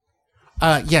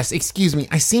Yes, excuse me.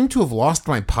 I seem to have lost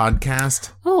my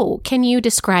podcast. Oh, can you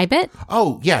describe it?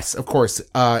 Oh, yes, of course.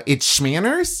 It's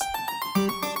Schmanners.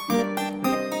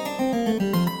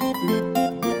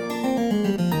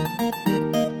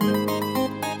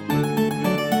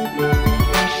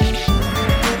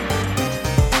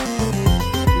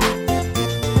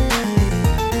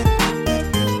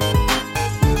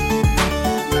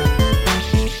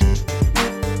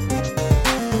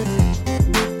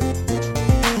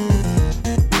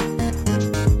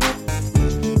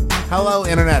 Hello,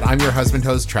 Internet. I'm your husband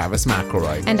host, Travis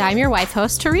McElroy. And I'm your wife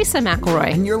host, Teresa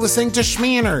McElroy. And you're listening to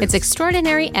Schmanners. It's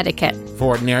extraordinary etiquette. For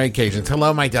ordinary occasions.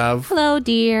 Hello, my dove. Hello,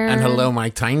 dear. And hello, my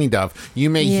tiny dove. You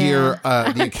may hear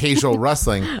the occasional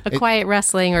rustling. Quiet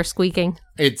rustling or squeaking.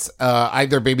 It's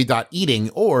either Baby Dot eating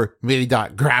or Baby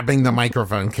Dot grabbing the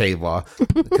microphone cable.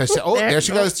 There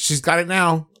she goes. She's got it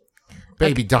now.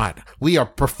 Baby Dot, we are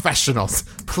professionals.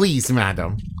 Please,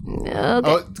 madam.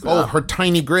 Her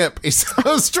tiny grip is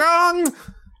so strong.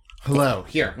 Hello.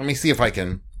 Here, let me see if I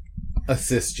can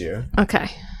assist you.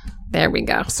 Okay. There we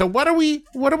go. So what are we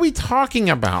talking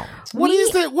about? What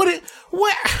is this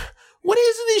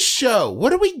show?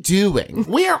 What are we doing?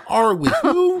 Where are we?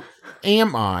 Who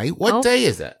am I? What day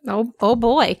is it? Oh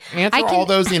boy. Answer all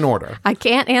those in order. I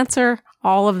can't answer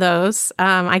all of those.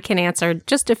 I can answer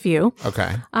just a few.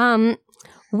 Okay.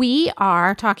 We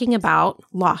are talking about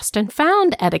lost and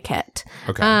found etiquette.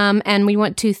 Okay. And we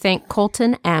want to thank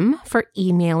Colton M. for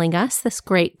emailing us this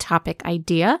great topic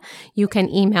idea. You can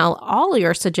email all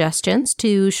your suggestions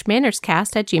to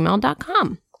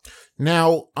schmannerscast@gmail.com.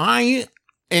 Now, I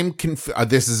am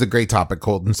this is a great topic,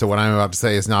 Colton, so what I'm about to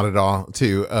say is not at all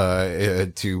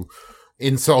to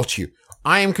insult you.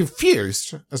 I am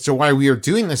confused as to why we are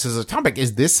doing this as a topic.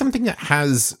 Is this something that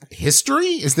has history?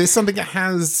 Is this something that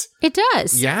has... It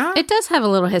does. Yeah? It does have a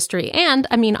little history. And,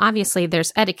 I mean, obviously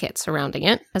there's etiquette surrounding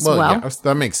it as well. Yeah,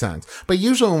 that makes sense. But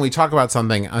usually when we talk about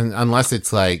something, unless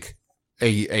it's like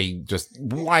we did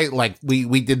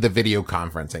the video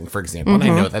conferencing, for example, and I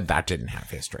know that didn't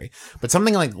have history. But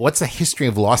something like, what's the history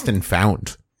of lost and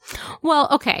found? Well,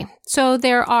 okay. So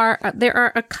there are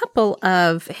a couple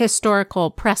of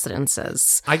historical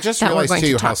precedences. I just realized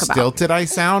too how stilted I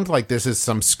sound. Like this is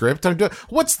some script I'm doing.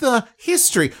 What's the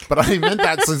history? But I meant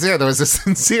that sincere. There was a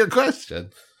sincere question.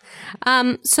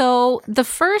 So the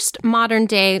first modern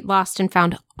day lost and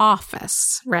found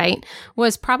office, right,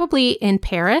 was probably in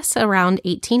Paris around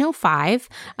 1805.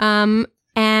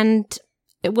 And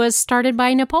it was started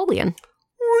by Napoleon.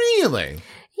 Really?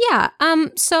 Yeah.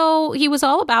 So he was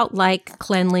all about like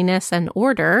cleanliness and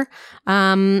order.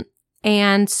 And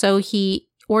so he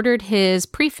ordered his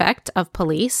prefect of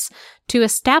police to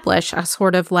establish a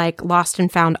sort of like lost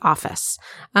and found office.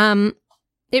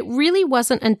 It really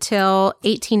wasn't until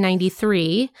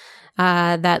 1893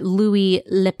 that Louis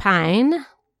Lepine,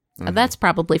 that's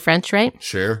probably French, right?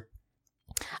 Sure.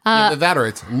 Either that or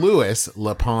it's Louis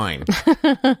Lepine.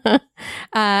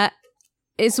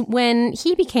 Is when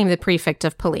he became the prefect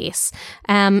of police.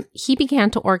 He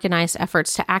began to organize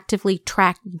efforts to actively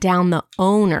track down the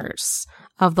owners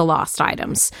of the lost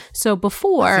items. So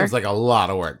before... That seems like a lot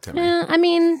of work to me. I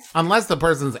mean... Unless the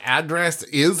person's address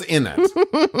is in it.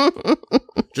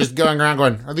 Just going around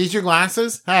going, are these your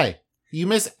glasses? Hey, are you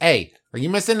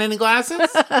missing any glasses?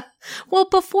 Well,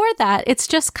 before that, it's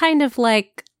just kind of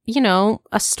like...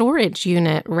 a storage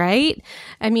unit, right?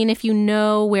 I mean, if you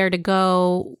know where to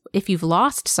go, if you've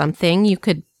lost something, you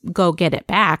could go get it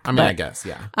back. I mean, I guess,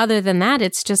 yeah. Other than that,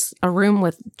 it's just a room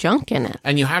with junk in it.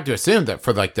 And you have to assume that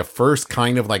for like the first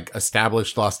kind of like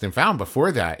established lost and found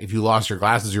before that, if you lost your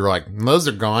glasses, you were like, those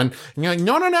are gone. And you're like,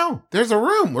 no, there's a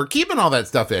room. We're keeping all that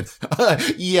stuff in.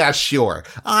 Yeah, sure.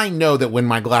 I know that when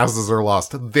my glasses are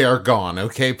lost, they're gone.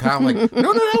 Okay, pal? Like,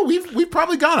 no, we've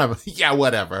probably got them. Yeah,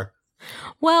 whatever.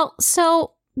 Well,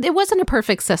 so it wasn't a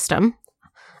perfect system.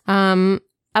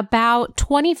 About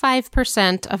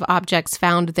 25% of objects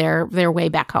found their way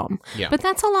back home. Yeah. But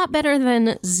that's a lot better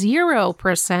than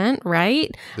 0%,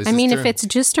 right? I mean, if it's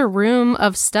just a room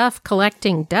of stuff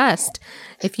collecting dust,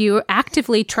 if you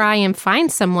actively try and find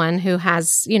someone who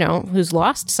has, who's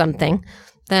lost something,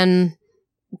 then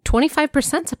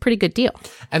 25% is a pretty good deal.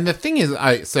 And the thing is,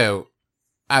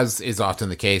 as is often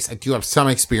the case, I do have some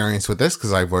experience with this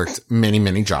because I've worked many,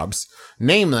 many jobs.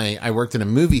 Namely, I worked in a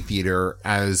movie theater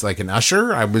as like an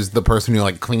usher. I was the person who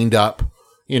like cleaned up,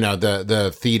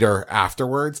 the theater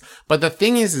afterwards. But the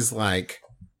thing is like,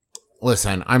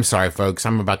 listen, I'm sorry, folks.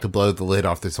 I'm about to blow the lid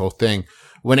off this whole thing.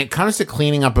 When it comes to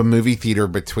cleaning up a movie theater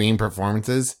between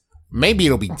performances, maybe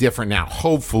it'll be different now.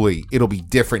 Hopefully it'll be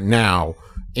different now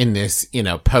in this,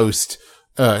 post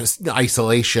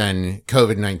isolation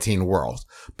COVID-19 world.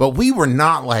 But we were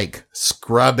not like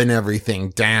scrubbing everything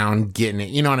down, getting it.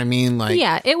 You know what I mean? Like,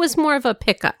 yeah, it was more of a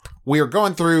pickup. We were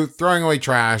going through, throwing away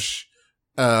trash,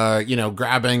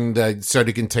 grabbing the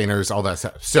soda containers, all that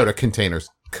stuff. Soda containers,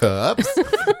 cups,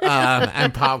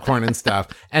 and popcorn and stuff.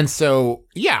 And so,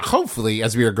 yeah, hopefully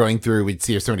as we were going through, we'd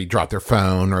see if somebody dropped their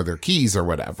phone or their keys or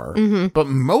whatever. Mm-hmm. But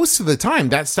most of the time,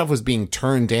 that stuff was being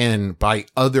turned in by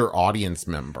other audience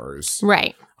members.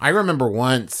 Right. I remember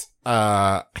once,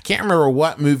 I can't remember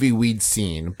what movie we'd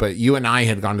seen, but you and I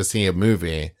had gone to see a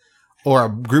movie, or a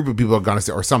group of people had gone to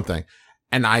see, or something.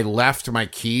 And I left my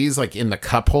keys like in the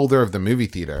cup holder of the movie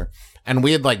theater. And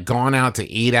we had like gone out to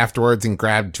eat afterwards and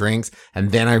grabbed drinks.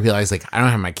 And then I realized like, I don't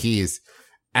have my keys.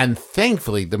 And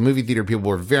thankfully the movie theater people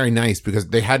were very nice because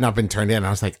they had not been turned in. I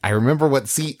was like, I remember what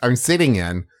seat I'm sitting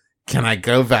in. Can I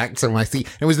go back to my seat?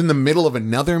 It was in the middle of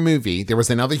another movie. There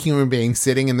was another human being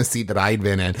sitting in the seat that I'd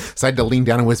been in. So I had to lean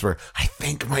down and whisper, I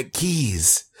think my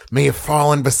keys may have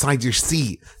fallen beside your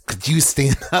seat. Could you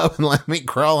stand up and let me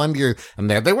crawl under your... And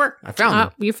there they were. I found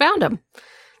them. You found them.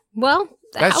 Well...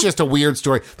 That's just a weird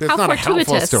story. That's not a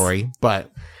helpful story, but...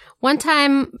 One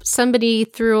time, somebody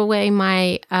threw away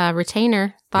my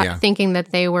retainer, thinking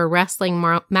that they were wrestling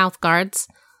mouth guards,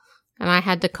 and I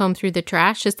had to comb through the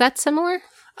trash. Is that similar?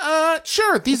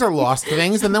 Sure. These are lost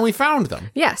things, and then we found them.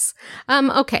 Yes.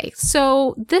 Okay.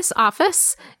 So this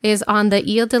office is on the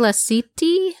Ile de la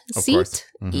Cité seat.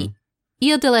 Mm-hmm.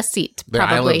 Ile de la Cité, the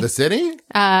probably. Isle of the city?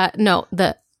 No.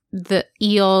 The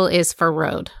Ile is for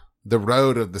road. The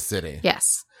road of the city.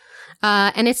 Yes.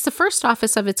 And it's the first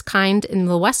office of its kind in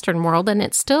the Western world, and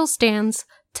it still stands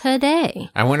today.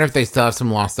 I wonder if they still have some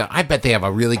lost stuff. I bet they have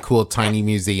a really cool tiny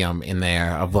museum in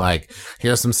there of like,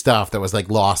 here's some stuff that was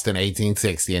like lost in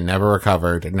 1860 and never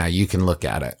recovered. And now you can look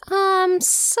at it.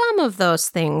 Some of those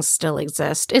things still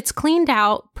exist. It's cleaned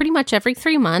out pretty much every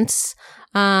 3 months.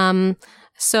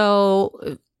 So,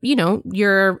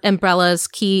 your umbrellas,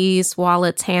 keys,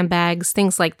 wallets, handbags,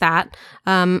 things like that.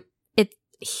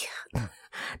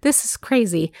 This is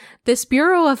crazy. This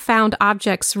Bureau of Found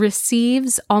Objects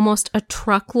receives almost a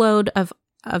truckload of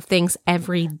things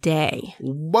every day.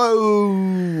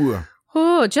 Whoa.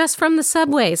 Oh, just from the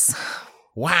subways.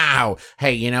 Wow.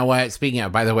 Hey, you know what? Speaking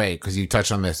of, by the way, because you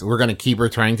touched on this, we're going to keep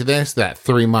returning to this. That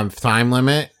 3-month time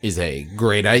limit is a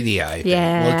great idea, I think.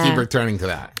 Yeah. We'll keep returning to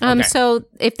that. Okay. So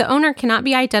if the owner cannot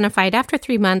be identified after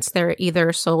 3 months, they're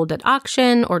either sold at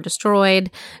auction or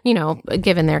destroyed,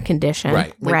 given their condition.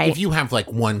 Right. Right. If you have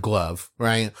like one glove,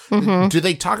 right? Mm-hmm. Do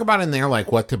they talk about in there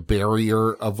like what the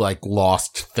barrier of like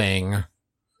lost thing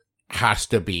has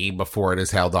to be before it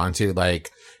is held onto?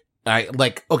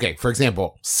 Okay, for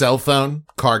example, cell phone,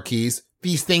 car keys,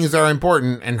 these things are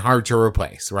important and hard to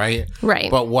replace, right? Right.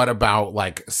 But what about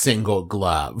like single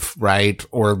glove, right?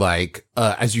 Or like,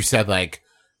 as you said, like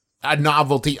a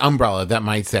novelty umbrella that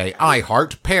might say, I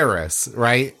heart Paris,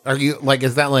 right? Are you like,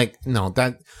 is that like, no,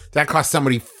 that cost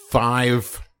somebody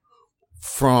 5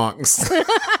 francs.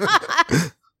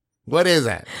 What is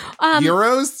it?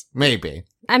 Euros? Maybe.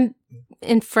 I'm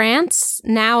in France.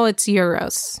 Now it's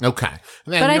euros. Okay.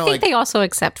 But I think they also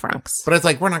accept francs. But it's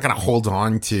like, we're not going to hold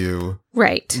on to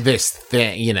this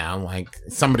thing, like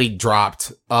somebody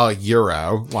dropped a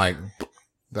euro, like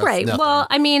that's right. nothing. Well,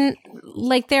 I mean,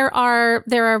 like there are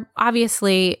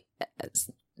obviously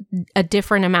a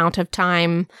different amount of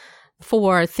time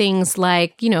for things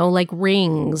like, like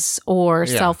rings or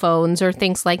cell phones or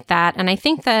things like that. And I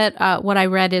think that what I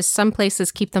read is some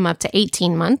places keep them up to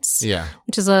 18 months. Yeah.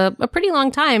 Which is a pretty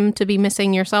long time to be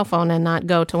missing your cell phone and not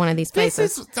go to one of these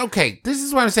places. This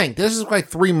is what I'm saying. This is why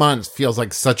 3 months feels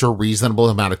like such a reasonable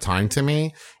amount of time to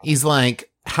me. He's like,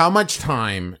 how much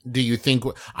time do you think?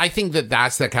 I think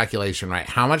that's the calculation, right?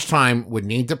 How much time would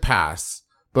need to pass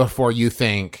before you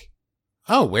think,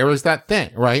 oh, where is that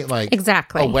thing, right? Like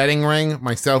exactly a wedding ring,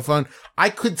 my cell phone. I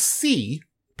could see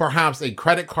perhaps a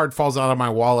credit card falls out of my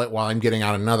wallet while I'm getting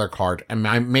out another card. And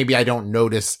maybe I don't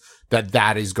notice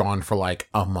that is gone for like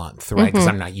a month, right? Because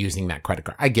I'm not using that credit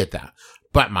card. I get that.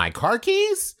 But my car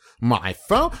keys, my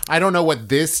phone, I don't know what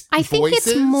this I think voice it's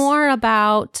is. more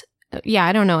about... Yeah,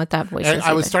 I don't know what that voice is.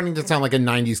 I was starting to sound like a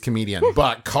 90s comedian.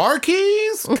 But car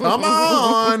keys? Come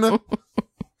on.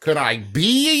 Could I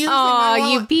be using my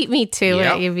wallet? You beat me to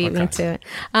it. You beat me to it.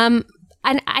 And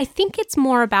I think it's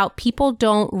more about people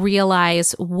don't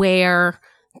realize where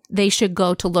they should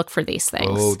go to look for these things.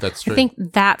 Oh, that's true. I think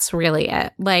that's really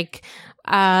it. Like,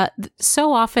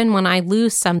 so often when I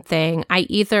lose something, I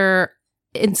either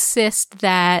insist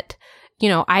that,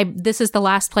 this is the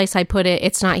last place I put it.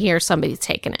 It's not here. Somebody's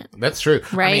taken it. That's true.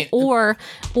 Right. Or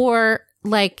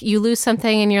like you lose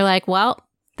something and you're like, well,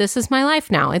 this is my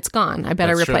life now. It's gone. I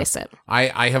better That's true. replace it.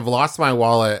 I have lost my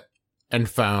wallet and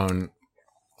phone.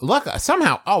 Look,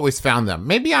 somehow always found them.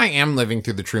 Maybe I am living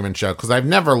through the Truman Show because I've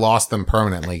never lost them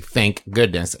permanently. Thank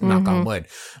goodness, knock on wood.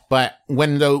 But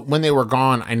when they were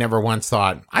gone, I never once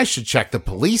thought I should check the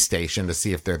police station to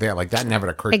see if they're there. Like that never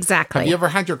occurred. Exactly. Have you ever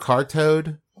had your car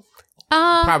towed?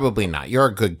 Probably not. You're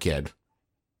a good kid.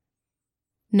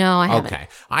 No, I haven't. Okay.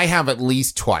 I have at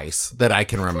least twice that I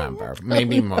can remember,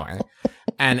 maybe more.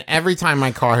 And every time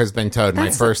my car has been towed,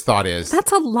 my first thought is...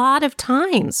 That's a lot of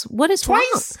times. What is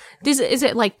Twice. wrong? Is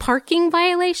it like parking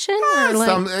violation? Or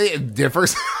like... It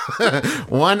differs.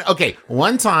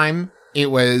 One time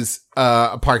it was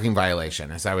a parking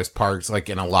violation as I was parked like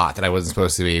in a lot that I wasn't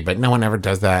supposed to be, but no one ever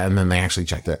does that. And then they actually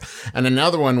checked it. And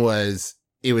another one was,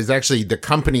 it was actually the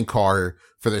company car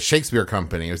for the Shakespeare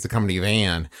Company. It was the company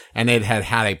van, and it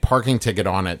had a parking ticket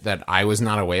on it that I was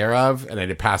not aware of, and it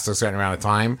had passed a certain amount of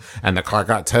time, and the car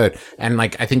got towed. And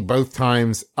like, I think both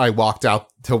times I walked out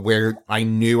to where I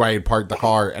knew I had parked the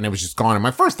car, and it was just gone. And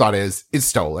my first thought is, it's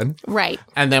stolen. Right.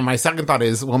 And then my second thought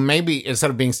is, well, maybe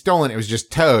instead of being stolen, it was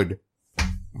just towed.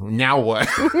 Now what?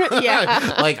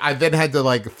 Yeah. Like, I then had to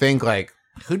like think like,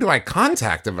 who do I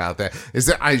contact about that? Is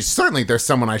there, there's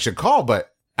someone I should call, but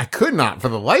I could not for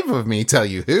the life of me tell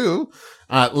you who.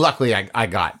 Luckily, I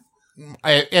got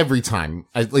every time,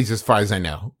 at least as far as I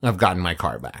know, I've gotten my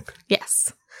car back.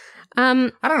 Yes.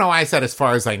 I don't know why I said as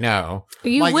far as I know.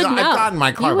 You would know. I've gotten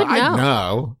my car back.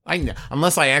 know. I know.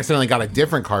 Unless I accidentally got a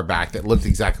different car back that looked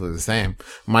exactly the same.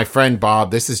 My friend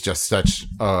Bob, this is just such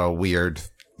a weird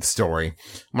story.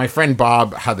 My friend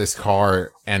Bob had this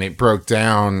car and it broke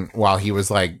down while he was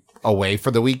like away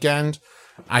for the weekend.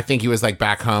 I think he was like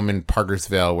back home in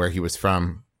Parkersville where he was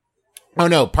from. Oh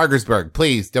no, Parkersburg.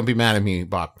 Please don't be mad at me,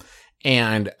 Bob.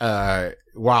 And,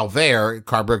 while there,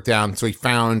 car broke down. So he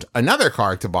found another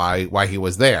car to buy while he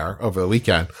was there over the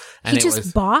weekend. And he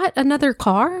just bought another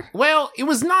car? Well, it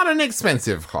was not an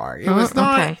expensive car. It was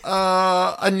not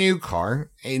a new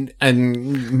car. And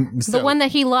so, the one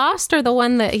that he lost or the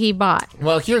one that he bought?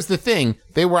 Well, here's the thing.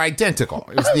 They were identical.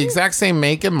 It was the exact same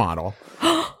make and model.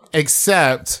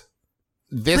 Except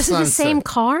this was it the same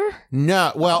car?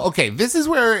 No. Well, okay. This is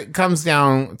where it comes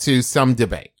down to some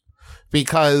debate.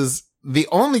 Because the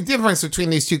only difference between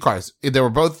these two cars, they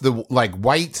were both the like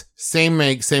white, same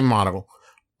make, same model.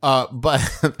 But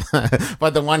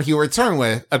the one he returned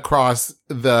with across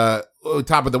the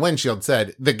top of the windshield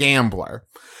said the Gambler.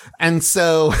 And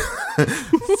so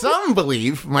some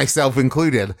believe, myself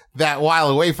included, that while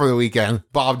away for the weekend,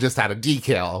 Bob just had a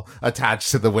decal attached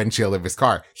to the windshield of his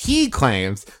car. He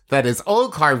claims that his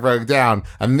old car broke down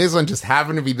and this one just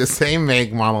happened to be the same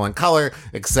make, model, and color,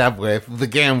 except with the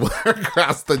Gambler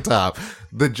across the top.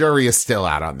 The jury is still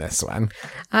out on this one.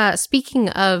 Speaking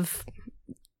of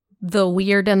the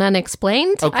weird and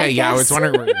unexplained. Okay, I was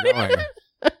wondering where you're going.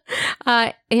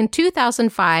 In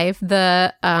 2005,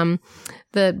 the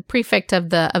prefect of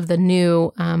the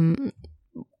new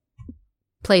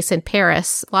place in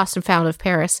Paris, Lost and Found of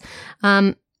Paris,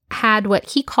 had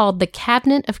what he called the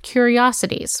Cabinet of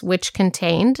Curiosities, which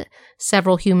contained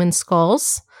several human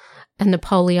skulls, a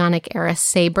Napoleonic-era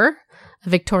saber, a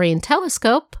Victorian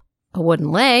telescope, a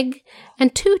wooden leg,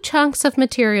 and 2 chunks of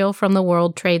material from the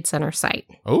World Trade Center site.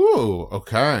 Oh,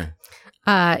 okay.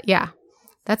 Yeah.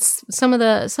 That's some of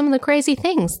the crazy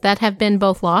things that have been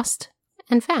both lost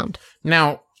and found.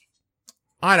 Now,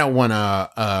 I don't want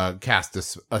to cast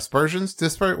aspersions,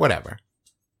 whatever.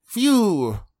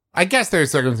 I guess there are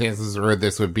circumstances where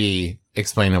this would be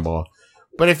explainable.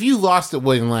 But if you lost a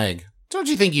wooden leg, don't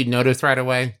you think you'd notice right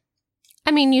away?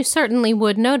 I mean, you certainly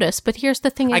would notice, but here's the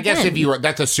thing again. I guess if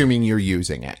that's assuming you're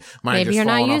using it. Maybe you're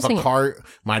not using it. Cart,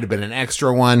 might have been an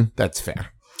extra one. That's fair.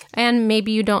 And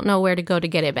maybe you don't know where to go to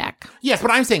get it back. Yes,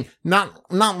 but I'm saying not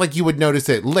like you would notice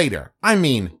it later. I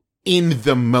mean, in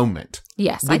the moment.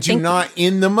 Yes. Would you not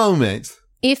in the moment?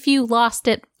 If you lost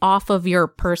it off of your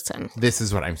person. This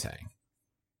is what I'm saying.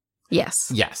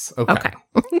 Yes. Yes. Okay.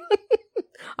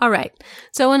 All right.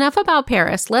 So enough about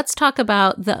Paris. Let's talk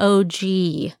about the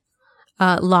OG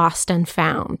Lost and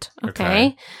Found.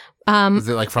 Okay. Is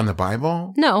it like from the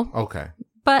Bible? No. Okay.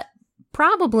 But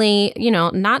probably,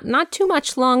 not too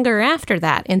much longer after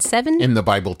that. In the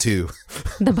Bible too.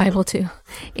 The Bible too.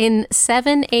 In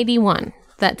 781.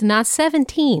 That's not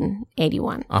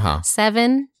 1781.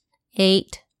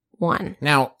 781.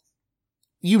 Now,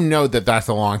 you know that's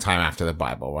a long time after the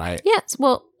Bible, right? Yes.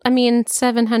 Well, I mean,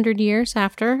 700 years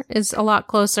after is a lot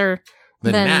closer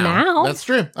than now. That's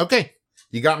true. Okay.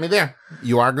 You got me there.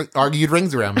 You argued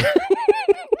rings around me.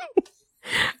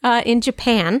 In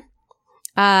Japan,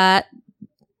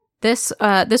 this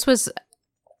was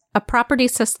a property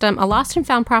system, a lost and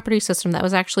found property system that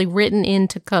was actually written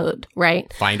into code,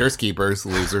 right? Finders keepers,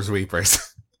 losers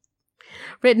weepers.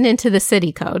 Written into the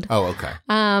city code. Oh, okay.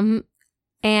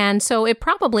 And so it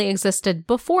probably existed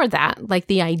before that, like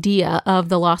the idea of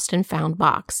the lost and found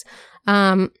box.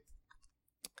 But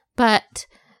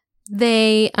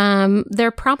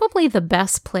they're probably the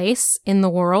best place in the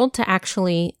world to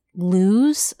actually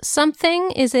lose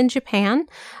something is in Japan,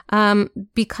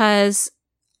 because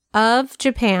of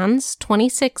Japan's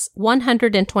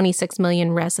 126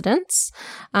 million residents,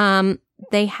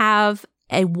 they have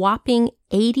a whopping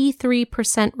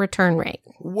 83% return rate.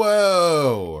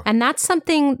 Whoa. And that's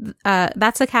something,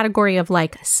 that's a category of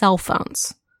like cell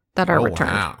phones that are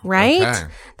returned, wow. right? Okay.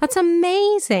 That's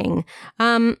amazing.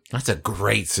 That's a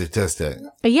great statistic.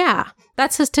 Yeah,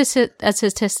 that's a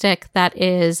statistic that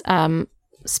is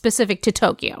specific to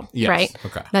Tokyo, Yes. right?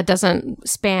 Okay. That doesn't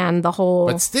span the whole.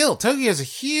 But still, Tokyo is a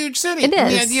huge city. It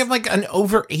is. The idea of like an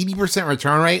over 80%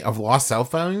 return rate of lost cell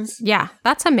phones. Yeah,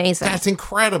 that's amazing. That's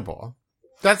incredible.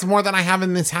 That's more than I have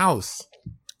in this house.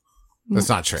 That's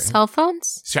not true. Cell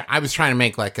phones? So I was trying to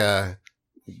make like a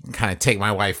kind of take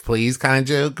my wife please kind of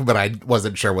joke, but I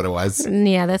wasn't sure what it was.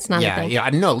 Yeah, that's not a Yeah, thing. yeah.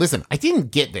 No, listen, I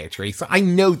didn't get there, Teresa. I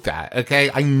know that,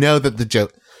 okay? I know that the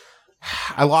joke,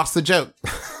 I lost the joke.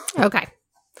 Okay.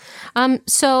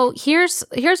 So here's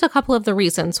a couple of the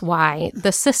reasons why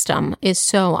the system is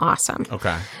so awesome.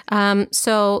 Okay.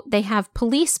 So they have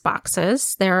police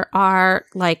boxes. There are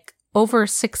like over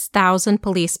 6,000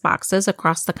 police boxes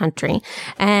across the country,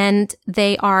 and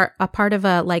they are a part of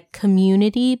a like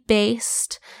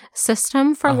community-based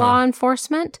system for law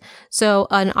enforcement. So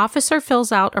an officer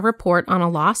fills out a report on a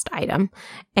lost item,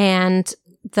 and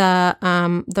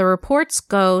the reports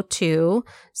go to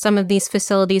some of these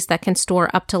facilities that can store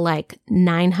up to like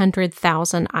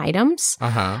 900,000 items.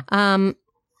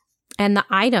 And the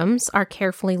items are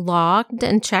carefully logged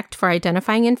and checked for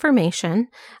identifying information.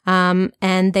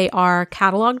 And they are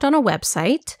cataloged on a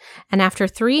website. And after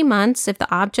 3 months, if the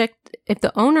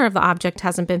owner of the object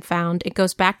hasn't been found, it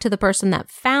goes back to the person that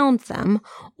found them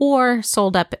or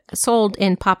sold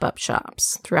in pop-up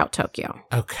shops throughout Tokyo.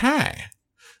 Okay.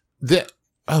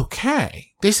 Okay.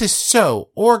 This is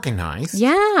so organized.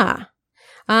 Yeah.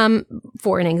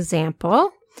 For an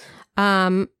example,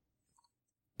 a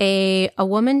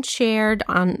woman shared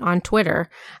on Twitter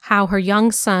how her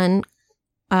young son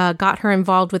got her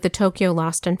involved with the Tokyo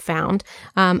Lost and Found.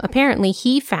 Apparently,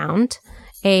 he found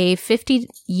a 50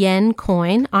 yen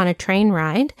coin on a train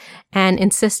ride and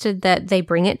insisted that they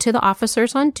bring it to the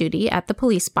officers on duty at the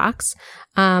police box.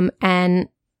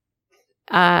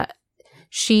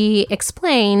 She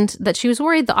explained that she was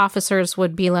worried the officers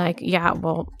would be like, yeah,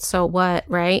 well, so what,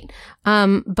 right?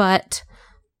 But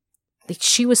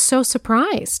she was so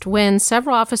surprised when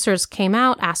several officers came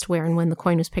out, asked where and when the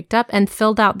coin was picked up, and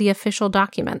filled out the official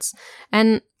documents.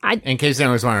 And in case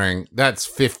anyone was wondering, that's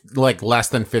less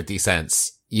than 50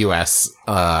 cents U.S.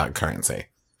 currency.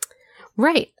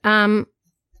 Right.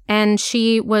 And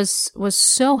she was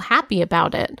so happy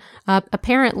about it.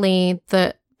 Apparently,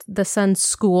 the son's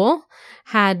school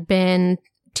had been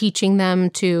teaching them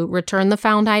to return the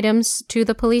found items to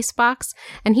the police box.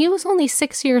 And he was only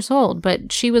 6 years old,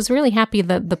 but she was really happy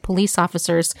that the police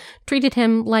officers treated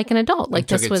him like an adult. Like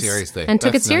took it seriously.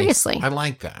 Took it seriously. I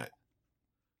like that.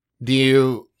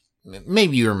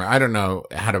 Maybe you remember, I don't know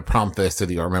how to prompt this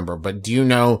if you remember, but do you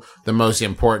know the most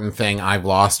important thing I've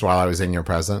lost while I was in your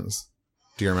presence?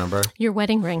 Do you remember? Your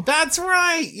wedding ring. That's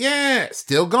right. Yeah.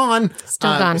 Still gone.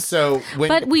 Still gone.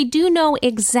 But we do know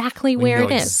exactly where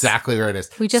it is. Exactly where it is.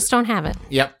 We just don't have it.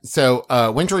 Yep.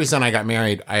 So when Teresa and I got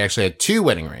married, I actually had 2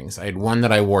 wedding rings. I had one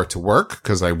that I wore to work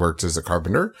because I worked as a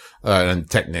carpenter and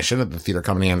technician at the theater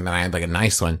company, and then I had like a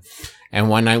nice one. And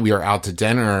one night we were out to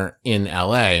dinner in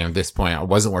LA. And at this point, I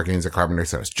wasn't working as a carpenter,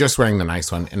 so I was just wearing the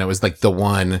nice one. And it was like the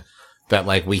one that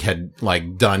like we had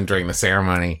like done during the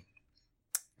ceremony.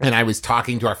 And I was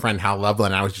talking to our friend Hal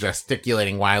Loveland, and I was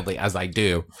gesticulating wildly as I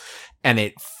do. And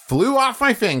it flew off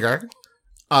my finger,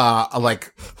 I'm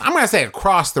going to say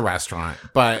across the restaurant,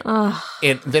 but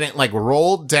then it like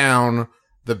rolled down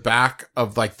the back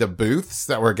of like the booths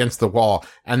that were against the wall.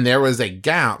 And there was a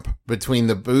gap between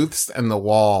the booths and the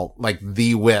wall, like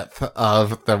the width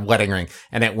of the wedding ring.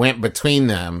 And it went between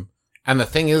them. And the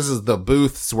thing is the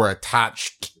booths were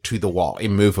attached to the wall,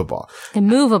 immovable.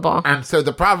 And so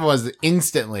the problem was that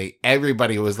instantly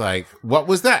everybody was like, what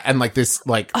was that? And like this,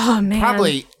 like, oh, man.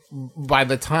 Probably by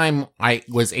the time I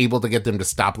was able to get them to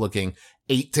stop looking,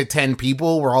 8 to 10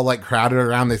 people were all like crowded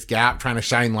around this gap trying to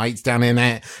shine lights down in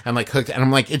it and like hooked. And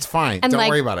I'm like, it's fine. And don't like,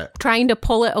 worry about it. Trying to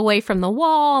pull it away from the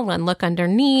wall and look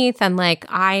underneath. And like,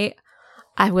 I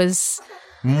was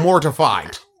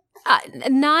mortified.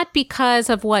 Not because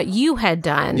of what you had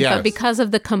done, Yes. but because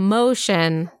of the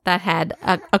commotion that had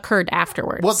occurred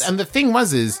afterwards. Well, and the thing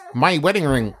is my wedding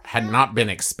ring had not been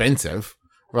expensive.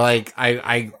 Like,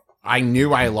 I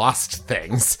knew I lost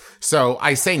things. So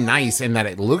I say nice in that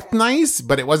it looked nice,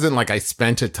 but it wasn't like I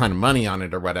spent a ton of money on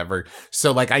it or whatever.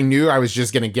 So like I knew I was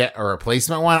just going to get a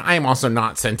replacement one. I am also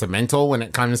not sentimental when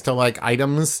it comes to like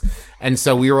items. And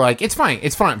so we were like, it's fine.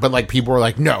 But like people were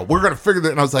like, no, we're going to figure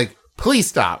that. And I was like, please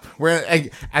stop.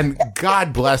 And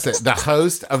God bless it. The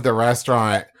host of the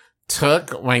restaurant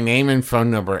took my name and phone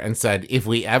number and said, if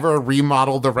we ever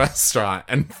remodel the restaurant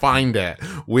and find it,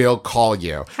 we'll call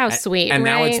you. How sweet, And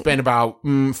now right? it's been about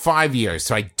 5 years,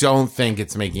 so I don't think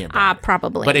it's making it better.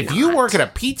 Probably But if not. you work at a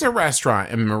pizza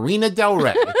restaurant in Marina Del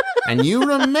Rey and you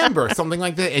remember something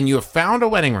like that and you have found a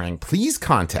wedding ring, please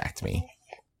contact me.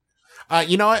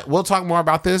 You know what? We'll talk more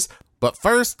about this. But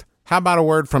first, how about a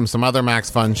word from some other Max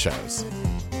Fun shows?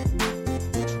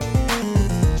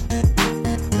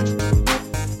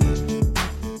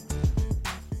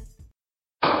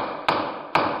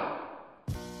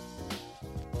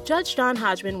 Judge John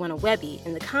Hodgman won a Webby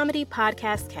in the comedy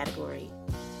podcast category.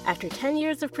 After 10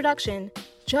 years of production,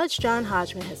 Judge John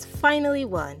Hodgman has finally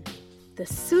won the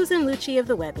Susan Lucci of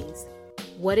the Webbies.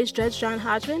 What is Judge John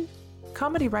Hodgman?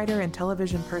 Comedy writer and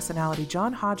television personality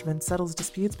John Hodgman settles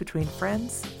disputes between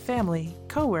friends, family,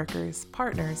 co-workers,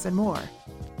 partners, and more.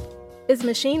 Is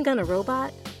Machine Gun a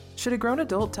robot? Should a grown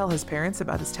adult tell his parents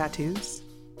about his tattoos?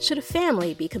 Should a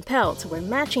family be compelled to wear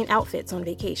matching outfits on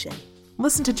vacation?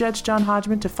 Listen to Judge John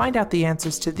Hodgman to find out the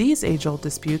answers to these age-old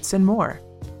disputes and more.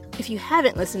 If you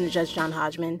haven't listened to Judge John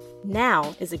Hodgman,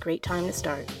 now is a great time to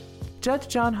start. Judge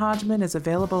John Hodgman is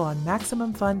available on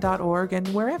MaximumFun.org and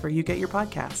wherever you get your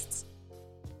podcasts.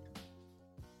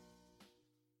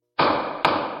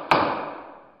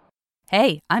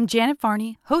 Hey, I'm Janet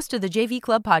Varney, host of the JV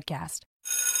Club podcast.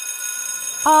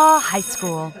 High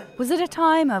school. Was it a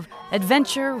time of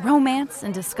adventure, romance,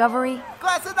 and discovery?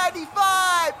 Class of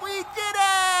 95! We did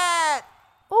it!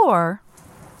 Or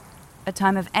a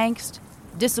time of angst,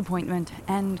 disappointment,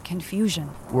 and confusion?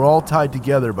 We're all tied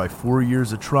together by 4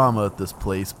 years of trauma at this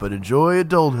place, but enjoy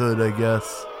adulthood, I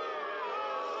guess.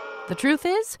 The truth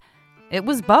is, it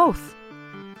was both.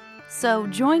 So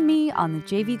join me on the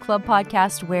JV Club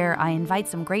podcast, where I invite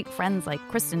some great friends like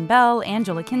Kristen Bell,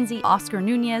 Angela Kinsey, Oscar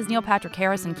Nunez, Neil Patrick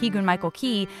Harris, and Keegan-Michael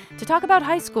Key to talk about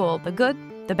high school, the good,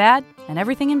 the bad, and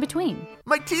everything in between.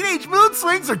 My teenage mood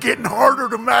swings are getting harder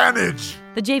to manage.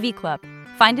 The JV Club.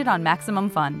 Find it on Maximum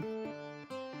Fun.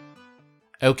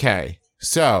 Okay,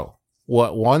 so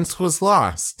what once was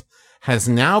lost has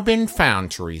now been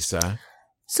found, Teresa.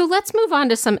 So let's move on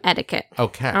to some etiquette.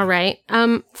 Okay. All right.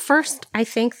 First, I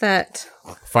think that...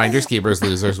 Finders, keepers,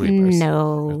 losers, weepers.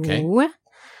 No. Okay.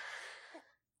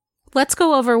 Let's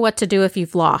go over what to do if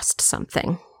you've lost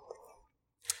something.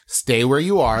 Stay where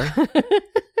you are,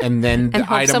 and then the And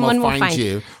hope item someone will will find find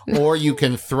you. Or you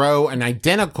can throw an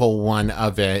identical one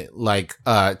of it, like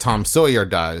Tom Sawyer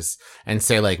does, and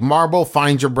say, like, marble,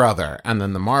 find your brother. And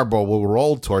then the marble will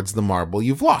roll towards the marble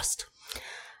you've lost.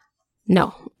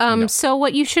 No. So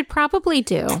what you should probably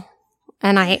do,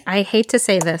 and I hate to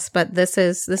say this, but this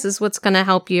is what's going to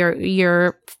help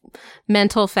your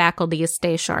mental faculties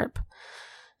stay sharp.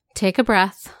 Take a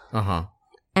breath. Uh-huh.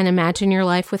 And imagine your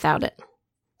life without it.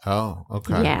 Oh,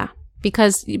 okay. Yeah.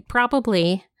 Because you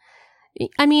probably,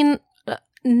 I mean,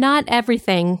 not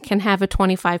everything can have a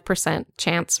 25%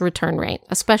 chance return rate,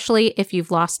 especially if you've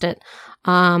lost it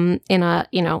in a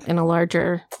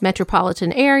larger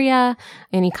metropolitan area,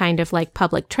 any kind of like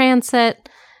public transit.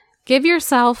 Give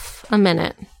yourself a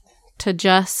minute to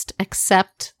just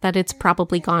accept that it's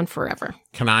probably gone forever.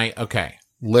 Okay.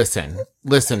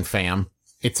 Listen, fam.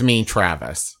 It's me,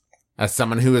 Travis. As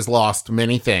someone who has lost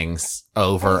many things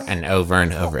over and over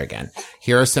and over again,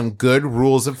 here are some good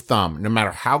rules of thumb. No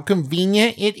matter how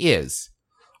convenient it is,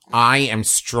 I am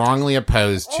strongly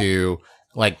opposed to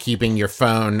like keeping your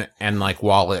phone and like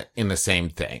wallet in the same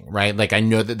thing, right? Like I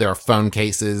know that there are phone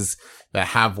cases that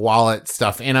have wallet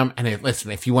stuff in them. And listen,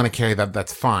 if you want to carry that,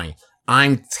 that's fine.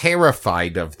 I'm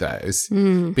terrified of those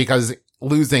because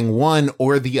losing one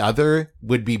or the other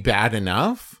would be bad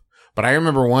enough. But I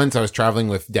remember once I was traveling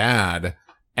with Dad,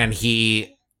 and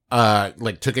he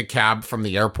took a cab from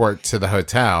the airport to the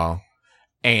hotel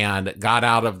and got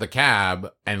out of the cab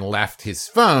and left his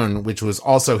phone, which was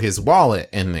also his wallet,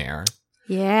 in there.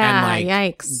 Yeah, and,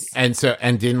 yikes.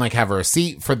 And didn't like have a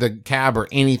receipt for the cab or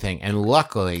anything. And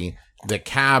luckily, the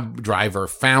cab driver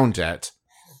found it,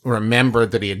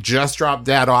 remembered that he had just dropped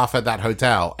Dad off at that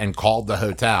hotel, and called the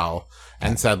hotel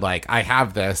and said, like, I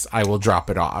have this, I will drop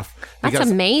it off. That's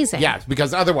amazing. Yeah,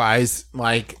 because otherwise,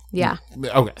 like... Yeah.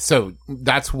 Okay, so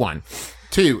that's 1.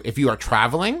 2, if you are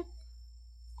traveling,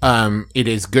 it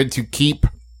is good to keep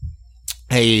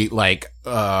a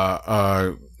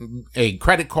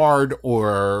credit card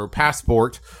or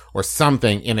passport or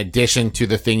something in addition to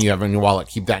the thing you have in your wallet.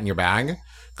 Keep that in your bag.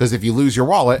 Because if you lose your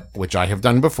wallet, which I have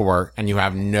done before, and you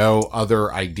have no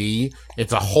other ID,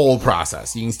 it's a whole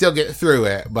process. You can still get through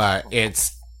it, but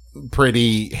it's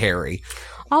pretty hairy.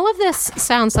 All of this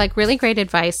sounds like really great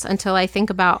advice until I think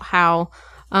about how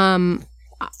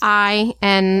I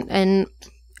and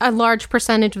a large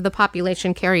percentage of the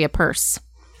population carry a purse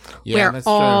where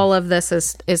all of this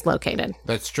is located.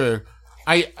 That's true.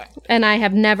 And I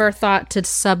have never thought to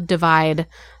subdivide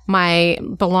my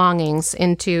belongings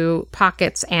into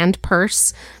pockets and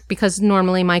purse because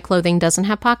normally my clothing doesn't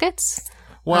have pockets.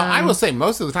 Well, I will say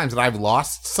most of the times that I've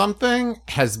lost something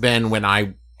has been when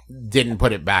I didn't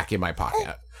put it back in my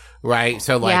pocket, right?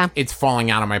 So like it's falling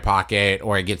out of my pocket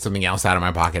or I get something else out of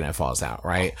my pocket and it falls out,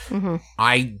 right? Mm-hmm.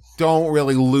 I don't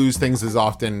really lose things as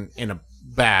often in a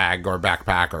bag or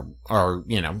backpack or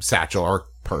you know, satchel or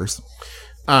purse.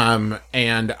 And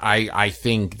I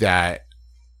think that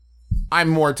I'm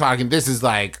more talking, this is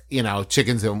like, you know,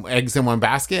 chickens and eggs in one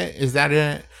basket. Is that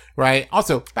it? Right.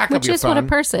 Also, back up your phone. Which is what a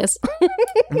purse is.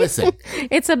 Listen.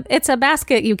 It's a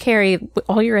basket you carry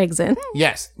all your eggs in.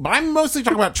 Yes. But I'm mostly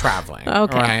talking about traveling.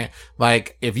 Okay. Right.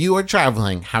 Like if you are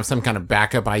traveling, have some kind of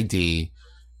backup ID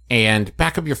and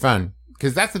back up your phone.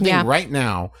 Because that's the thing right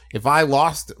now. If I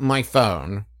lost my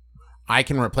phone, I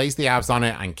can replace the apps on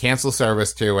it. I can cancel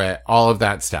service to it, all of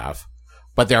that stuff.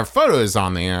 But there are photos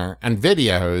on there and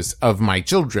videos of my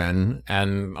children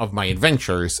and of my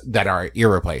adventures that are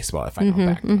irreplaceable if I don't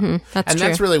back them up. That's true.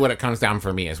 That's really what it comes down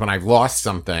for me is when I've lost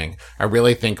something, I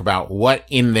really think about what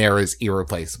in there is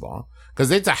irreplaceable.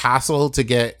 Because it's a hassle to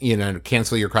get, you know, to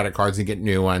cancel your credit cards and get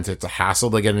new ones. It's a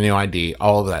hassle to get a new ID,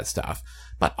 all of that stuff.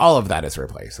 But all of that is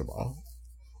replaceable.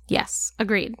 Yes,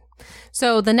 agreed.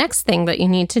 So the next thing that you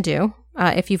need to do,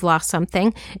 if you've lost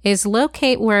something, is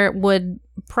locate where it would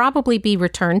probably be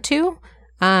returned to,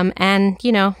 and,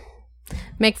 you know,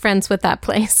 make friends with that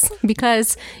place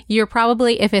because you're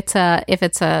probably, if it's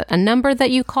a number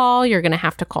that you call, you're going to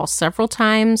have to call several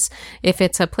times. If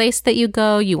it's a place that you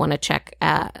go, you want to check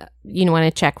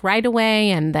right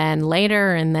away and then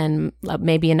later and then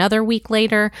maybe another week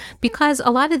later, because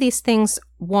a lot of these things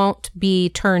won't be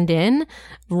turned in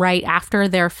right after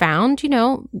they're found. You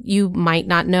know, you might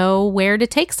not know where to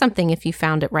take something if you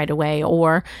found it right away.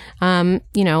 Or,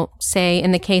 you know, say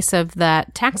in the case of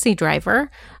that taxi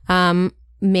driver,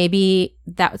 maybe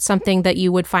that's something that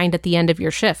you would find at the end of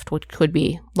your shift, which could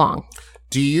be long.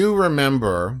 Do you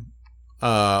remember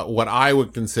what I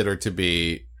would consider to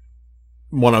be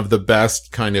one of the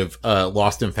best kind of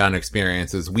lost and found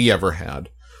experiences we ever had?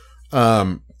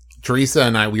 Teresa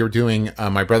and I, we were doing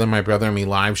My Brother and Me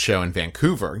live show in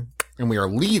Vancouver, and we are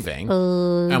leaving,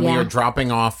 and we are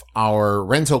dropping off our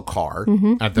rental car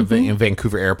at the in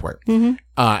Vancouver airport.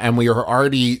 And we were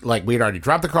already, like, we had already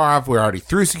dropped the car off, we were already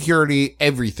through security,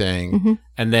 everything,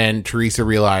 and then Teresa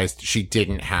realized she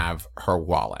didn't have her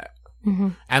wallet.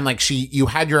 And, like, you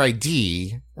had your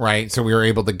ID, right? So we were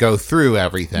able to go through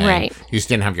everything. Right. You just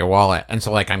didn't have your wallet. And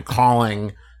so, like, I'm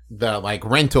calling the, like,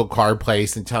 rental car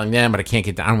place and telling them, but I can't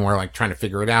get down. We're, like, trying to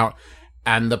figure it out.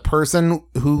 And the person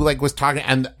who, like, was talking,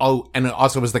 and it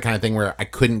also was the kind of thing where I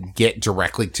couldn't get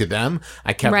directly to them.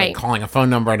 I kept, like, calling a phone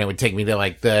number, and it would take me to,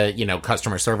 like, the, you know,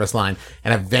 customer service line.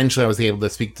 And eventually I was able to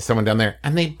speak to someone down there,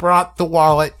 and they brought the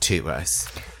wallet to us.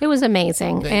 It was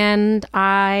amazing. And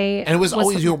it was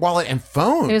always your wallet and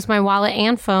phone. It was my wallet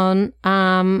and phone.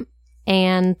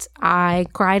 And I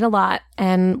cried a lot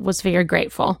and was very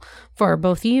grateful for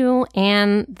both you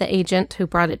and the agent who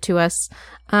brought it to us.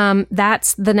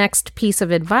 That's the next piece of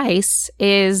advice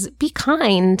is be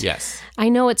kind. Yes. I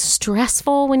know it's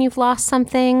stressful when you've lost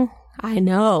something. I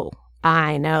know.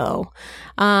 But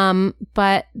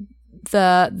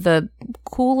the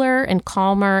cooler and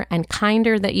calmer and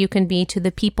kinder that you can be to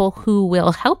the people who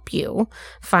will help you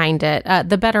find it,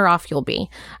 the better off you'll be.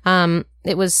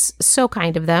 It was so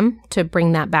kind of them to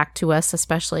bring that back to us,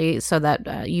 especially so that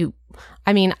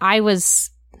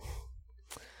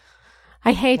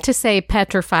I hate to say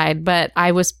petrified, but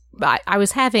I was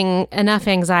having enough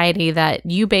anxiety that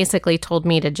you basically told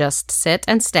me to just sit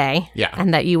and stay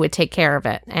and that you would take care of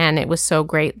it. And it was so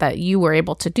great that you were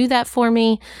able to do that for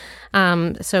me.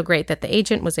 So great that the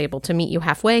agent was able to meet you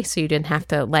halfway so you didn't have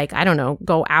to, like, I don't know,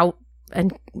 go out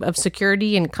of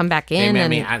security and come back in. They met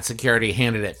me at security,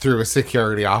 handed it through a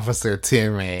security officer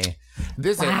to me.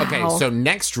 Okay, so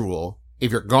next rule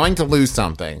if you're going to lose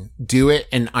something, do it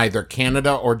in either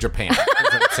Canada or Japan.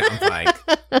 That's what it sounds like.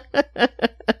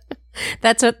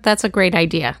 That's a great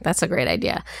idea. That's a great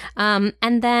idea.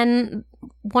 And then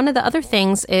one of the other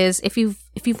things is if you've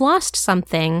lost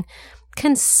something,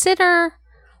 consider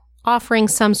offering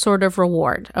some sort of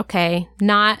reward. Okay,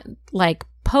 not like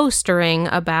postering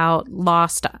about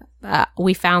lost.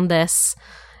 We found this,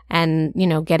 and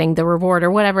getting the reward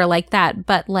or whatever like that.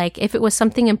 But like if it was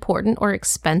something important or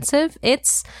expensive,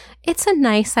 it's a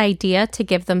nice idea to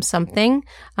give them something.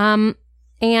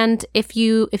 And if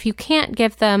you can't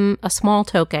give them a small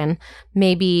token,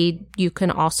 maybe you can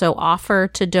also offer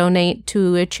to donate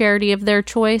to a charity of their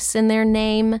choice in their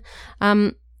name.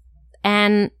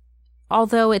 And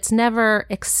although it's never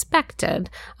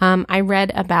expected, I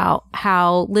read about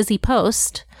how Lizzie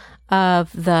Post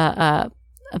of the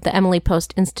Emily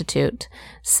Post Institute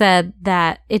said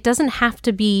that it doesn't have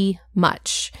to be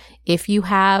much. If you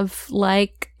have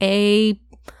like a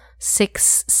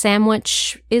 6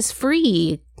 sandwich is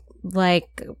free,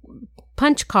 like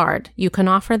punch card, you can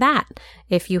offer that.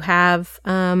 If you have,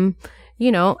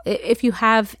 if you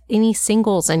have any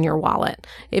singles in your wallet,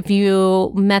 if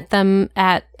you met them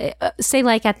at, say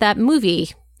like at that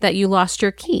movie that you lost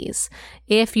your keys,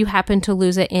 if you happen to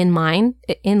lose it in line,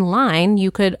 you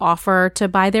could offer to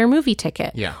buy their movie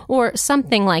ticket, or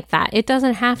something like that. It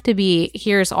doesn't have to be,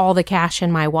 here's all the cash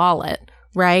in my wallet.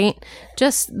 Right?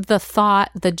 Just the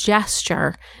thought, the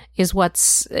gesture is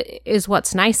what's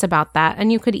nice about that.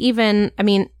 And you could even,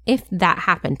 if that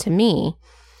happened to me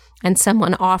and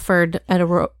someone offered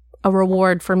a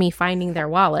reward for me finding their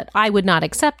wallet, I would not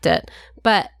accept it.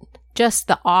 But just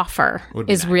the offer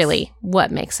is nice. Really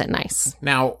what makes it nice.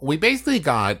 Now, we basically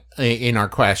got in our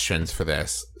questions for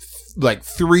this, like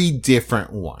 3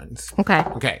 different ones.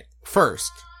 Okay.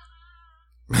 First,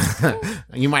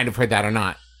 you might have heard that or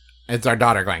not. It's our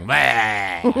daughter going,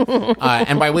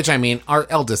 and by which I mean our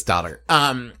eldest daughter.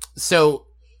 So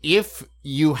if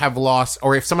you have lost,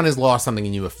 or if someone has lost something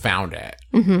and you have found it,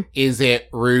 is it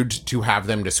rude to have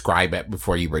them describe it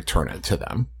before you return it to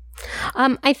them?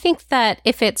 I think that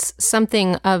if it's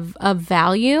something of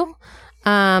value,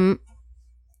 and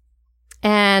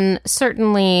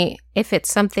certainly if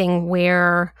it's something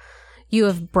where you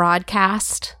have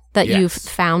broadcast that you've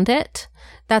found it,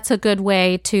 that's a good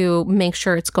way to make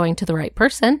sure it's going to the right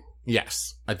person.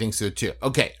 Yes, I think so too.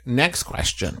 Okay, next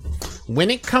question.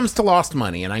 When it comes to lost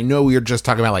money, and I know we were just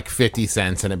talking about like 50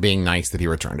 cents and it being nice that he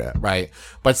returned it, right?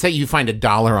 But say you find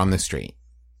 $1 on the street.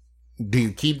 Do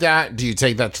you keep that? Do you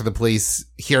take that to the police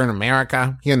here in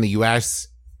America, here in the U.S.?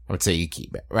 I would say you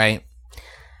keep it, right?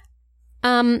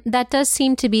 That does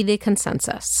seem to be the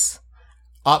consensus.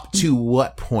 Up to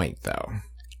what point, though?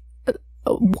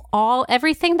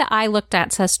 Everything that I looked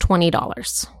at says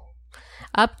 $20.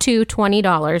 Up to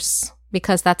 $20,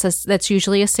 because that's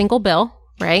usually a single bill,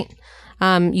 right?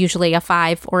 Usually a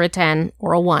 5 or a 10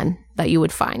 or a 1 that you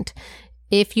would find.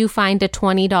 If you find a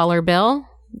 $20 bill,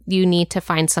 you need to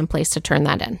find some place to turn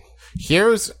that in.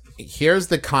 Here's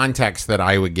the context that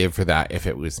I would give for that if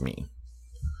it was me.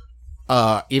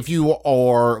 If you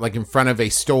are like in front of a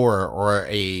store or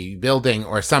a building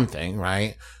or something,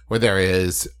 right, where there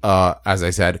is, as I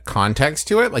said, context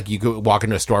to it, like you could walk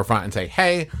into a storefront and say,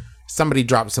 hey, somebody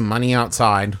dropped some money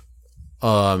outside.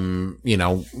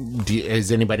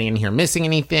 Is anybody in here missing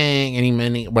anything? Any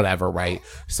money? Whatever, right?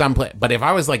 But if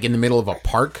I was like in the middle of a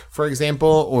park, for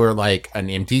example, or like an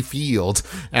empty field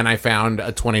and I found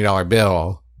a $20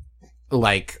 bill,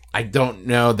 like, I don't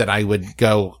know that I would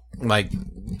go like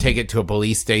take it to a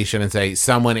police station and say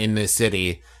someone in this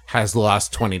city has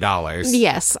lost $20.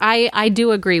 Yes, I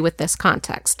do agree with this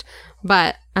context,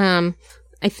 but I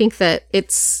think that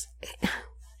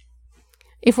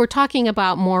if we're talking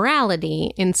about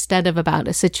morality instead of about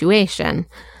a situation,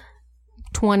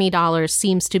 $20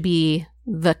 seems to be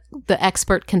the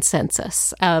expert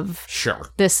consensus of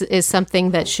this is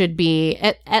something that should be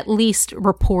at least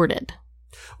reported.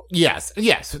 Yes,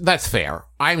 that's fair.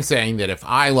 I'm saying that if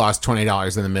I lost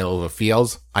 $20 in the middle of a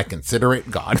field, I consider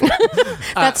it gone.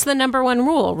 That's the number one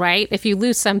rule, right? If you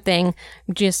lose something,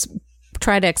 just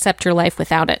try to accept your life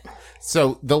without it.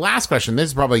 So the last question, this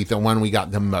is probably the one we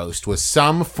got the most, was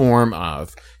some form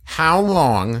of how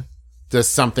long does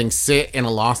something sit in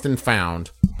a lost and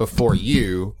found before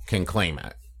you can claim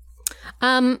it?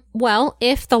 Well,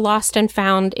 if the lost and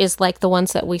found is like the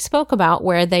ones that we spoke about,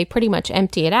 where they pretty much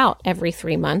empty it out every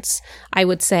 3 months, I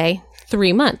would say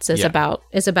 3 months is about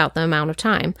the amount of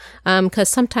time. Because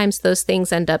sometimes those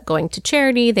things end up going to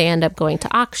charity, they end up going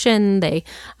to auction. They,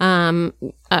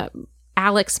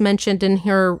 Alex mentioned in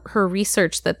her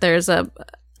research that there's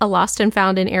a lost and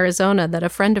found in Arizona that a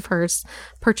friend of hers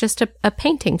purchased a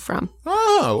painting from.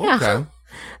 Oh, okay. Yeah.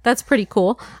 That's pretty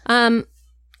cool.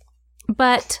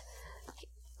 But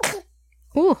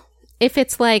if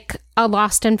it's like a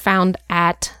lost and found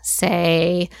at,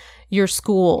 say, your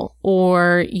school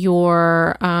or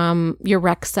your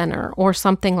rec center or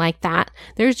something like that,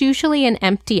 there's usually an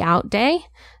empty out day.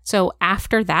 So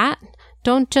after that,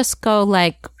 don't just go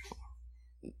like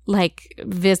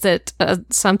visit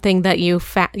something that you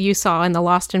saw in the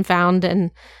lost and found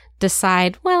and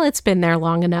decide, well, it's been there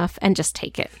long enough, and just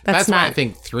take it. That's why I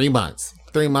think 3 months.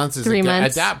 3 months is 3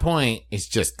 months. At that point, it's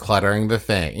just cluttering the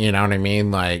thing. You know what I mean?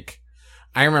 Like,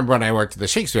 I remember when I worked at the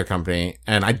Shakespeare Company,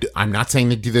 and I'm not saying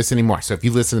they do this anymore. So if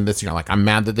you listen to this, you're like, I'm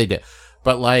mad that they did.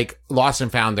 But like Lost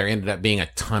and Found, there ended up being a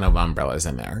ton of umbrellas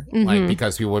in there. Mm-hmm. Like,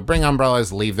 because people would bring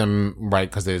umbrellas, leave them, right,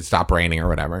 because it would stop raining or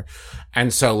whatever.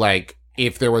 And so like,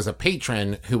 if there was a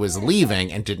patron who was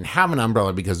leaving and didn't have an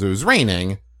umbrella because it was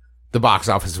raining, the box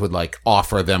office would like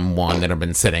offer them one that had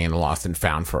been sitting in the Lost and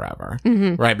Found forever.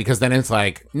 Mm-hmm. Right? Because then it's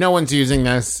like, no one's using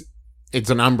this. It's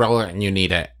an umbrella and you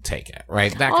need it. Take it.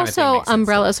 Right? That kind of thing. Also,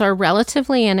 umbrellas are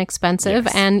relatively inexpensive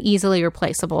and easily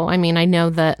replaceable. I mean, I know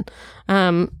that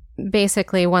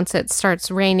basically once it starts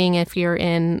raining, if you're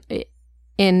in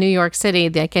New York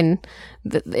City,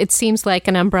 it seems like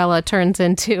an umbrella turns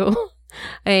into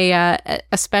a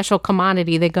special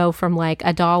commodity. They go from like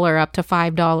 $1 up to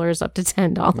 $5 up to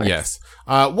 $10. Yes.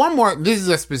 One more. This is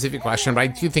a specific question, but I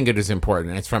do think it is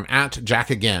important. It's from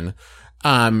 @JackAgain.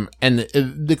 And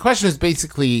the question is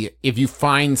basically, if you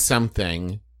find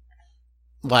something,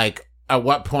 like, at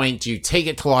what point do you take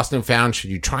it to Lost and Found?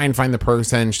 Should you try and find the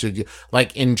person? Should you,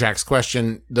 like in Jack's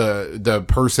question, the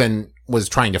person was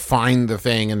trying to find the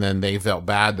thing and then they felt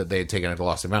bad that they had taken it to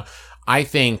Lost and Found. I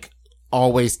think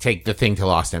always take the thing to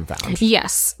Lost and Found.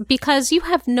 Yes, because you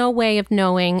have no way of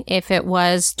knowing if it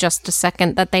was just a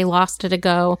second that they lost it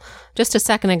ago, just a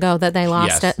second ago that they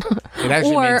lost it. It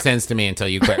actually made sense to me until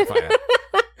you clarified it.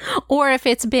 Or if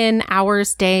it's been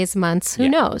hours, days, months, who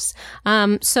knows?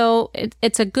 So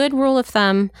it's a good rule of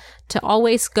thumb to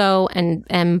always go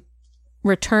and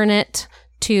return it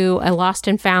to a Lost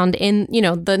and Found in,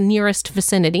 the nearest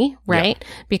vicinity, right? Yeah.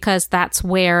 Because that's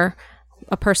where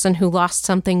a person who lost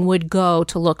something would go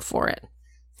to look for it.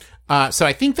 So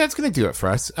I think that's going to do it for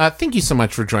us. Thank you so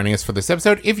much for joining us for this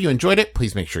episode. If you enjoyed it,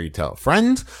 please make sure you tell a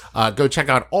friend. Go check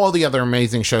out all the other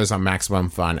amazing shows on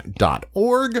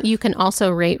MaximumFun.org. You can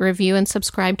also rate, review, and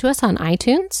subscribe to us on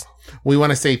iTunes. We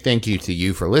want to say thank you to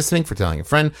you for listening, for telling a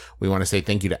friend. We want to say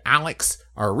thank you to Alex,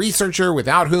 our researcher,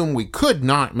 without whom we could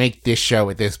not make this show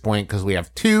at this point because we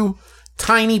have two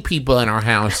tiny people in our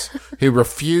house who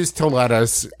refuse to let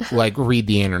us read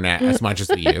the internet as much as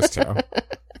we used to.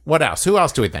 What else? Who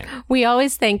else do we thank? We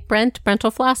always thank Brent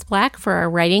Brentalfloss Black for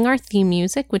writing our theme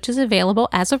music, which is available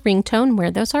as a ringtone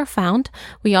where those are found.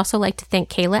 We also like to thank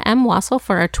Kayla M. Wassel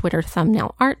for our Twitter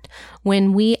thumbnail art.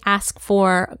 When we ask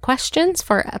for questions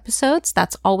for episodes,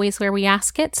 that's always where we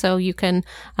ask it. So you can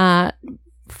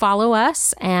follow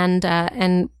us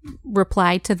and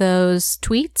reply to those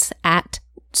tweets at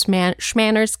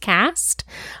Schmannerscast.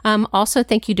 Also,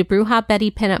 thank you to Bruja Betty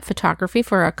Pinup Photography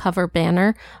for our cover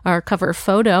banner, our cover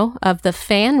photo of the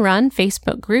fan-run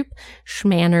Facebook group,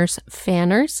 Schmanners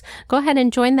Fanners. Go ahead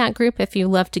and join that group if you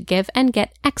love to give and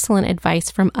get excellent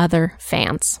advice from other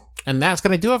fans. And that's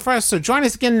going to do it for us, so join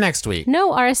us again next week.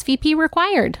 No RSVP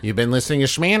required. You've been listening to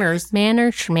Schmanners.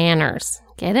 Schmanners.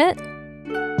 Get it?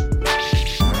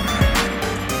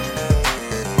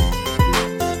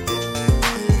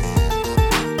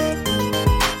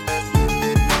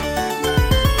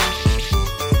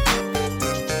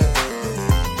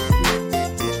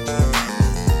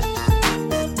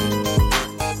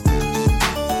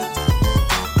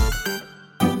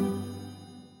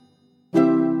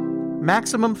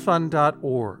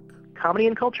 MaximumFun.org. Comedy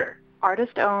and culture.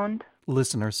 Artist owned.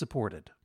 Listener supported.